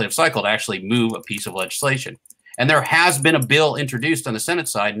this legislative cycle to actually move a piece of legislation. And there has been a bill introduced on the Senate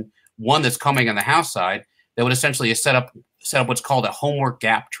side, and one that's coming on the House side, that would essentially set up what's called a homework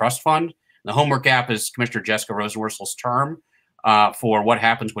gap trust fund, The homework gap is Commissioner Jessica Rosenworcel's term for what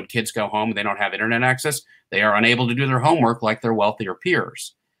happens when kids go home and they don't have internet access. They are unable to do their homework like their wealthier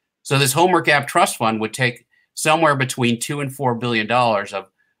peers. So this homework gap trust fund would take somewhere between $2 and $4 billion of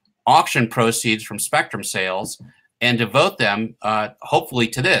auction proceeds from spectrum sales and devote them hopefully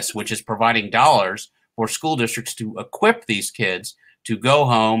to this, which is providing dollars for school districts to equip these kids to go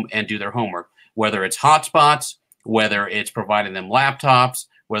home and do their homework, whether it's hotspots, whether it's providing them laptops,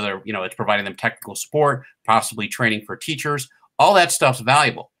 whether it's providing them technical support, possibly training for teachers. All that stuff's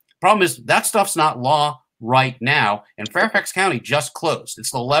valuable. Problem is that stuff's not law right now, and Fairfax County just closed.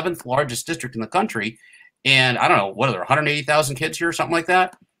 It's the 11th largest district in the country, and I don't know, what are there, 180,000 kids here or something like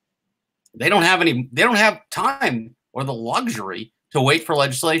that? They don't have time or the luxury to wait for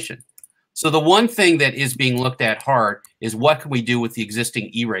legislation. So the one thing that is being looked at hard is what can we do with the existing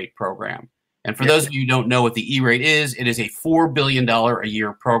E-rate program? And for those of you who don't know what the E-rate is, it is a $4 billion a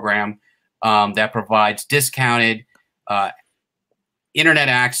year program that provides discounted internet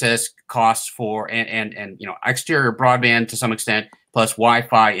access costs for and exterior broadband to some extent, plus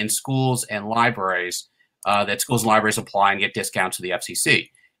Wi-Fi in schools and libraries that schools and libraries apply and get discounts to the FCC.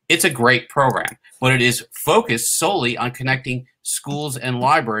 It's a great program, but it is focused solely on connecting schools and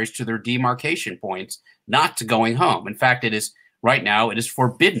libraries to their demarcation points, not to going home. In fact, right now it is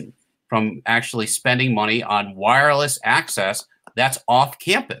forbidden from actually spending money on wireless access that's off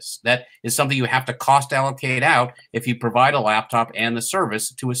campus. That is something you have to cost allocate out if you provide a laptop and the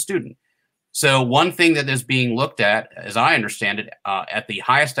service to a student. So one thing that is being looked at, as I understand it, at the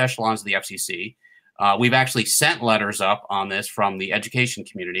highest echelons of the FCC, we've actually sent letters up on this from the education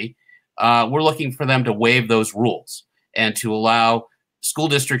community. We're looking for them to waive those rules and to allow school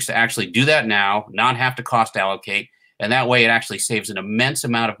districts to actually do that now, not have to cost allocate, and that way it actually saves an immense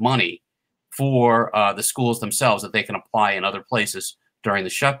amount of money for the schools themselves that they can apply in other places during the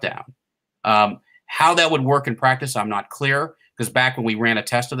shutdown. How that would work in practice, I'm not clear, because back when we ran a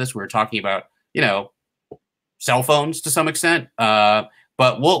test of this, we were talking about, cell phones to some extent.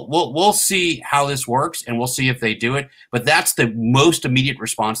 But we'll see how this works, and we'll see if they do it. But that's the most immediate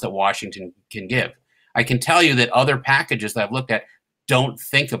response that Washington can give. I can tell you that other packages that I've looked at don't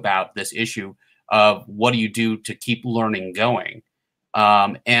think about this issue of what do you do to keep learning going.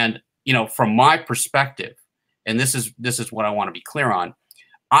 And from my perspective, and this is what I want to be clear on,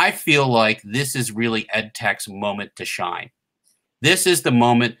 I feel like this is really EdTech's moment to shine. This is the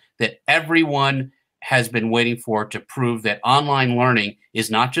moment that everyone has been waiting for to prove that online learning is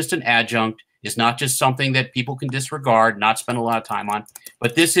not just an adjunct, is not just something that people can disregard, not spend a lot of time on,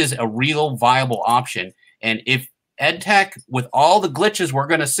 but this is a real viable option. And if EdTech, with all the glitches we're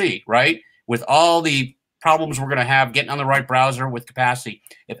going to see, right, with all the problems we're going to have getting on the right browser with capacity,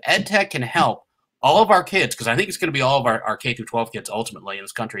 if EdTech can help all of our kids, because I think it's going to be all of our K through 12 kids ultimately in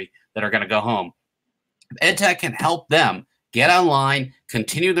this country that are going to go home, if EdTech can help them get online,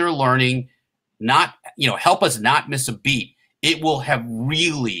 continue their learning, not, help us not miss a beat, it will have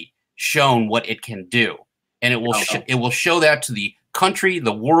really shown what it can do. And it will show that to the country,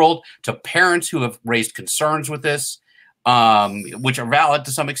 the world, to parents who have raised concerns with this, which are valid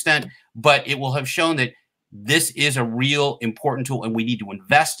to some extent, but it will have shown that this is a real important tool and we need to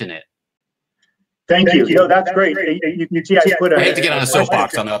invest in it. Thank you. No, that's great. I hate to get on a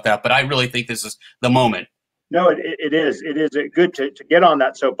soapbox on that, but I really think this is the moment. No, it is. It is good to get on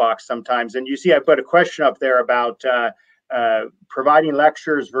that soapbox sometimes. And you see, I put a question up there about providing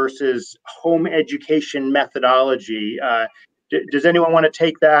lectures versus home education methodology. Does anyone want to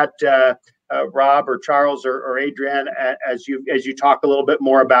take that, Rob or Charles or Adrienne, as you talk a little bit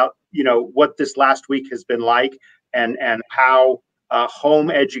more about what this last week has been like and how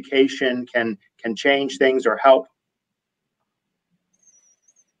home education can change things or help?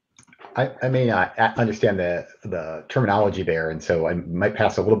 I may not understand the terminology there, and so I might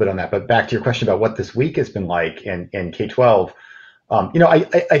pass a little bit on that. But back to your question about what this week has been like in K-12,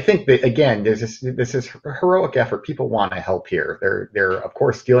 I think that, again, there's this heroic effort. People want to help here. They're of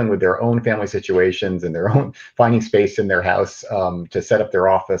course dealing with their own family situations and their own finding space in their house to set up their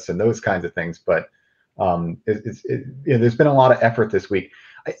office and those kinds of things. But there's been a lot of effort this week.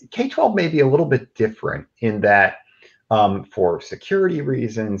 K-12 may be a little bit different in that, for security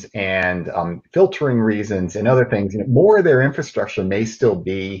reasons and filtering reasons and other things, more of their infrastructure may still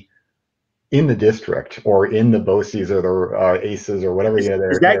be in the district or in the BOCES or the ACEs or whatever. Is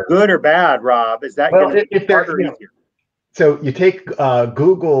that good or bad, Rob? Is that if they're so you take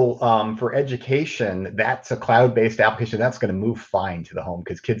Google for education, that's a cloud-based application that's going to move fine to the home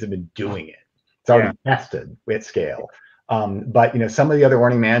because kids have been doing it. It's already tested at scale. But some of the other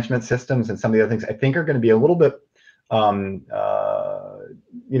learning management systems and some of the other things I think are going to be a little bit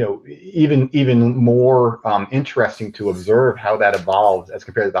even more interesting to observe how that evolves as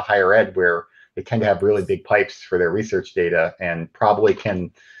compared to the higher ed, where they tend to have really big pipes for their research data and probably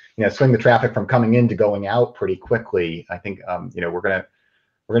can, swing the traffic from coming in to going out pretty quickly. I think,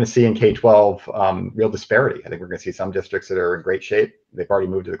 we're going to see in K-12 real disparity. I think we're going to see some districts that are in great shape. They've already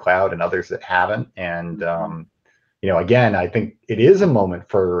moved to the cloud, and others that haven't. And again, I think it is a moment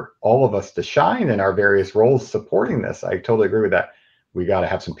for all of us to shine in our various roles supporting this. I totally agree with that. We got to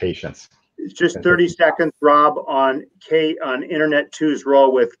have some patience. It's just 30 seconds, Rob, on Internet 2's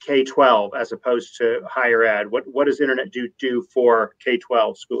role with K-12 as opposed to higher ed. What does Internet do for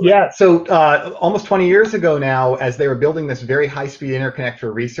K-12 schooling? Yeah, so almost 20 years ago now, as they were building this very high-speed interconnect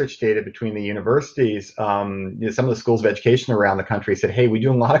for research data between the universities, some of the schools of education around the country said, hey, we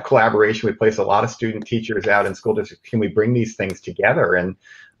do a lot of collaboration. We place a lot of student teachers out in school districts. Can we bring these things together and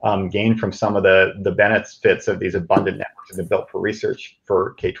gain from some of the benefits of these abundant networks that have been built for research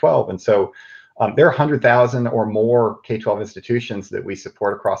for K-12? And so there are 100,000 or more K-12 institutions that we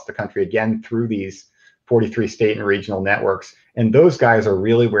support across the country, again, through these 43 state and regional networks. And those guys are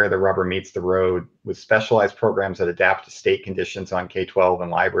really where the rubber meets the road, with specialized programs that adapt to state conditions on K-12 and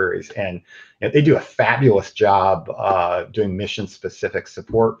libraries. And they do a fabulous job doing mission-specific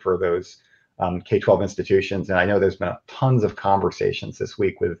support for those K-12 institutions. And I know there's been tons of conversations this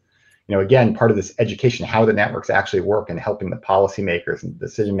week with, again, part of this education, how the networks actually work, and helping the policymakers and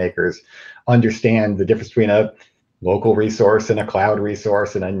decision makers understand the difference between a local resource and a cloud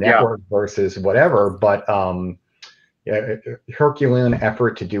resource and a network versus whatever. But Herculean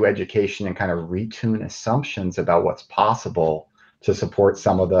effort to do education and kind of retune assumptions about what's possible to support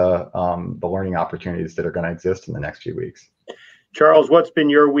some of the learning opportunities that are going to exist in the next few weeks. Charles, what's been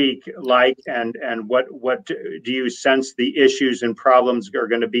your week like, and what do you sense the issues and problems are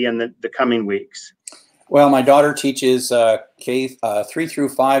going to be in the coming weeks? Well, my daughter teaches K 3 through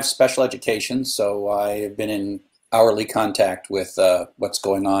 5 special education, so I have been in hourly contact with what's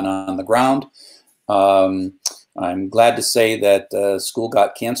going on the ground. I'm glad to say that school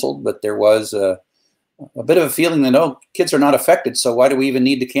got canceled, but there was a bit of a feeling that, oh, kids are not affected, so why do we even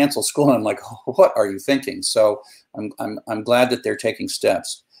need to cancel school? And I'm like, what are you thinking? So I'm glad that they're taking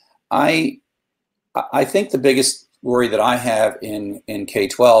steps. I think the biggest worry that I have in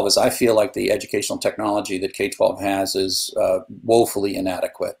K-12 is I feel like the educational technology that K-12 has is woefully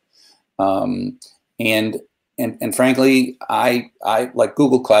inadequate. And frankly, I like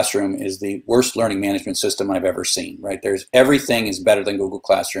Google Classroom is the worst learning management system I've ever seen, right? Everything is better than Google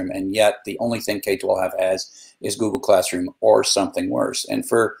Classroom, and yet the only thing K-12 has is Google Classroom or something worse. And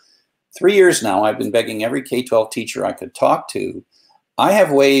for 3 years now, I've been begging every K-12 teacher I could talk to. I have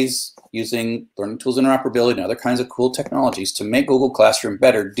ways using learning tools interoperability and other kinds of cool technologies to make Google Classroom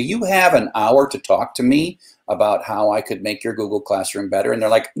better. Do you have an hour to talk to me about how I could make your Google Classroom better? And they're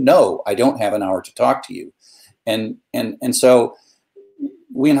like, no, I don't have an hour to talk to you. And so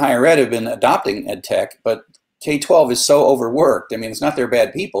we in higher ed have been adopting ed tech, but K-12 is so overworked. I mean, it's not they're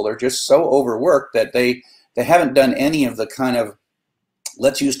bad people. They're just so overworked that they haven't done any of the kind of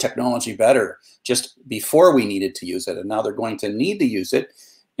let's use technology better just before we needed to use it. And now they're going to need to use it.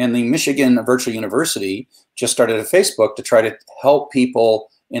 And the Michigan Virtual University just started a Facebook to try to help people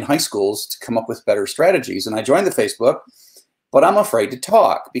in high schools to come up with better strategies. And I joined the Facebook, but I'm afraid to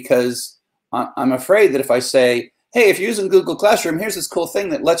talk because I'm afraid that if I say, hey, if you're using Google Classroom, here's this cool thing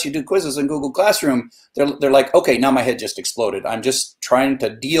that lets you do quizzes in Google Classroom, they're like, okay, now my head just exploded. I'm just trying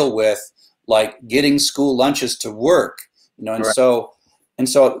to deal with like getting school lunches to work, and right. So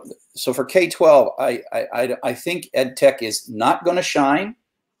for K-12, I think ed tech is not going to shine.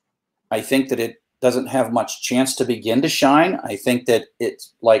 I think that it doesn't have much chance to begin to shine. I think that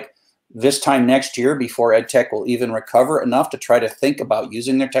it's like this time next year before ed tech will even recover enough to try to think about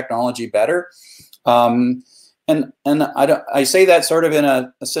using their technology better. And I say that sort of in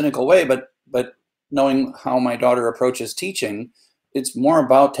a cynical way, but knowing how my daughter approaches teaching, it's more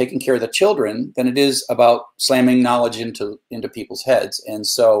about taking care of the children than it is about slamming knowledge into people's heads. And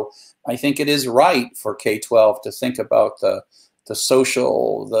so I think it is right for K-12 to think about the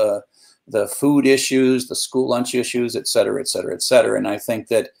social, the food issues, the school lunch issues, et cetera, et cetera, et cetera. And I think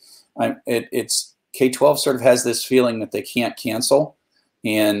that it's K-12 sort of has this feeling that they can't cancel.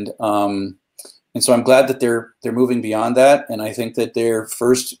 And so I'm glad that they're moving beyond that. And I think that their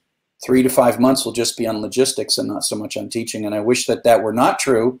first 3 to 5 months will just be on logistics and not so much on teaching. And I wish that were not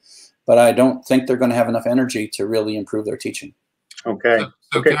true, but I don't think they're going to have enough energy to really improve their teaching. Okay.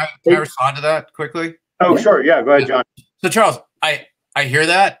 So okay. Can I respond to that quickly? Oh, yeah. Sure. Yeah, go ahead, John. So Charles, I hear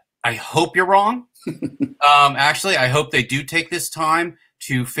that. I hope you're wrong. Actually, I hope they do take this time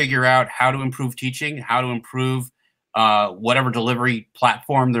to figure out how to improve teaching, how to improve whatever delivery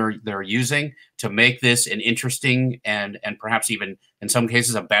platform they're using to make this an interesting and perhaps even in some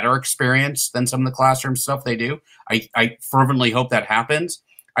cases a better experience than some of the classroom stuff they do. I fervently hope that happens.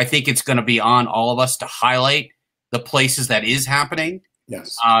 I think it's going to be on all of us to highlight the places that is happening.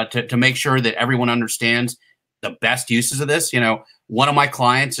 Yes. To make sure that everyone understands the best uses of this. One of my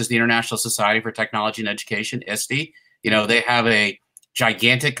clients is the International Society for Technology and Education, ISTE. They have a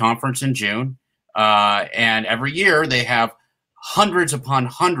gigantic conference in June. And every year they have hundreds upon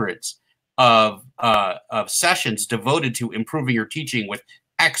hundreds of sessions devoted to improving your teaching with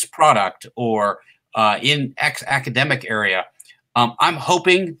X product or in X academic area. I'm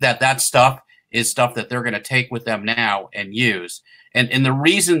hoping that stuff is stuff that they're going to take with them now and use. And the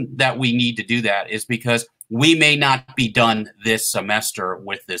reason that we need to do that is because we may not be done this semester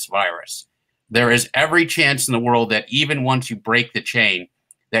with this virus. There is every chance in the world that even once you break the chain,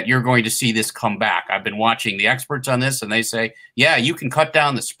 that you're going to see this come back. I've been watching the experts on this, and they say, yeah, you can cut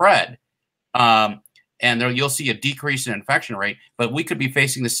down the spread, and you'll see a decrease in infection rate, but we could be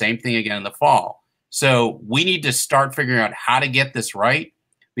facing the same thing again in the fall. So we need to start figuring out how to get this right,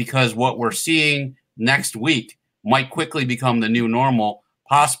 because what we're seeing next week might quickly become the new normal,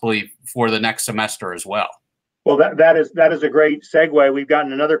 possibly for the next semester as well. Well, that is a great segue. We've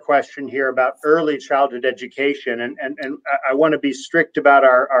gotten another question here about early childhood education, and I want to be strict about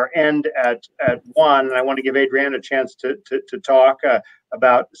our end at 1, and I want to give Adrienne a chance to talk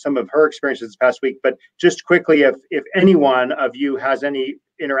about some of her experiences this past week. But just quickly, if anyone of you has any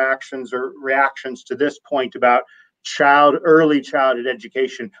interactions or reactions to this point about early childhood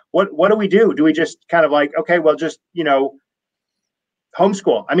education, what do we do? Do we just kind of like, okay, well, just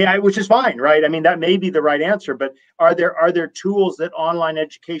homeschool? I mean, which is fine, right? I mean, that may be the right answer, but are there tools that online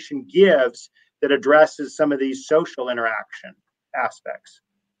education gives that addresses some of these social interaction aspects?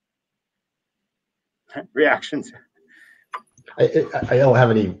 Reactions? I don't have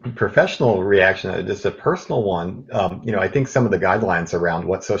any professional reaction, just a personal one. I think some of the guidelines around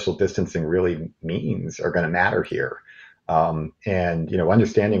what social distancing really means are going to matter here. And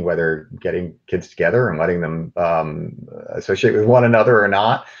understanding whether getting kids together and letting them associate with one another or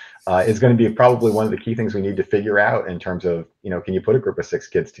not is going to be probably one of the key things we need to figure out in terms of, can you put a group of 6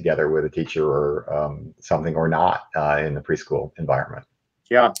 kids together with a teacher or something or not in the preschool environment?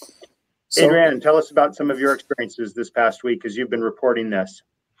 Yeah. So, Adrienne, tell us about some of your experiences this past week as you've been reporting this.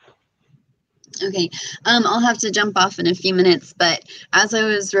 Okay, I'll have to jump off in a few minutes, but as I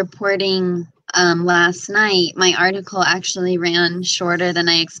was reporting last night, my article actually ran shorter than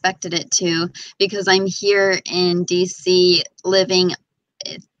I expected it to, because I'm here in DC living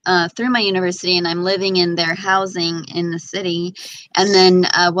through my university, and I'm living in their housing in the city. And then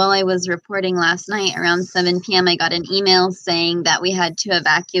while I was reporting last night around 7 p.m., I got an email saying that we had to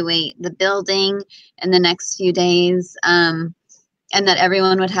evacuate the building in the next few days. And that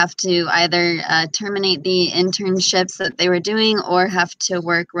everyone would have to either terminate the internships that they were doing or have to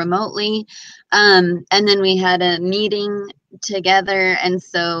work remotely. And then we had a meeting together. And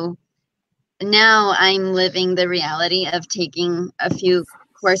so now I'm living the reality of taking a few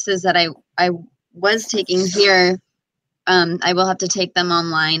courses that I was taking here. I will have to take them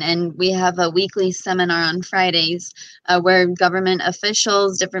online, and we have a weekly seminar on Fridays where government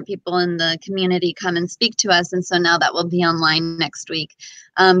officials, different people in the community come and speak to us, and so now that will be online next week.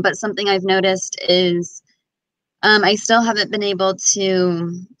 But something I've noticed is I still haven't been able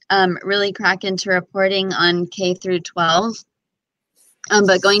to really crack into reporting on K through 12.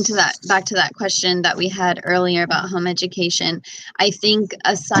 But going to back to that question that we had earlier about home education, I think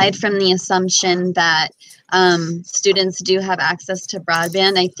aside from the assumption that students do have access to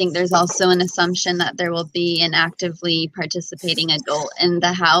broadband, I think there's also an assumption that there will be an actively participating adult in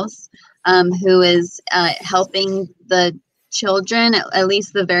the house who is helping the children, at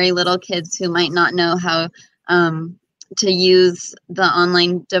least the very little kids who might not know how to use the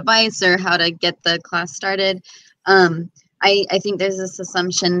online device or how to get the class started. I think there's this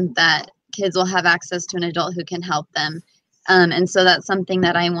assumption that kids will have access to an adult who can help them. And so that's something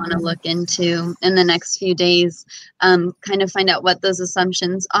that I want to look into in the next few days, kind of find out what those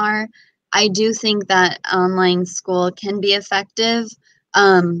assumptions are. I do think that online school can be effective,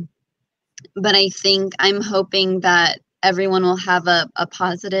 but I think I'm hoping that everyone will have a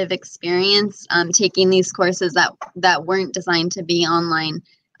positive experience taking these courses that weren't designed to be online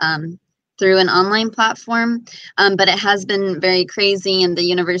through an online platform. But it has been very crazy, and the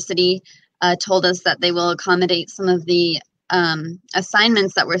university told us that they will accommodate some of the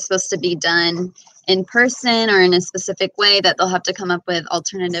assignments that were supposed to be done in person or in a specific way, that they'll have to come up with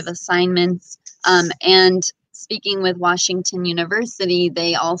alternative assignments. And speaking with Washington University,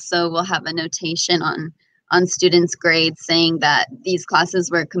 they also will have a notation on on students' grades, saying that these classes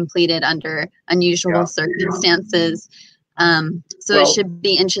were completed under unusual circumstances. So it should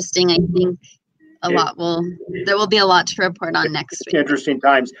be interesting. I think there will be a lot to report on next week. Interesting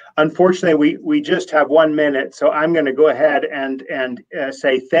times. Unfortunately, we just have 1 minute, so I'm going to go ahead and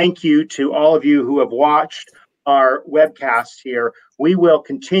say thank you to all of you who have watched our webcast here. We will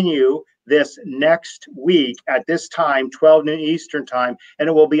continue this next week at this time, 12 noon Eastern time, and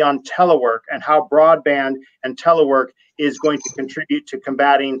it will be on telework and how broadband and telework is going to contribute to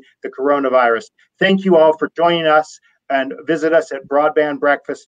combating the coronavirus. Thank you all for joining us, and visit us at Broadband Breakfast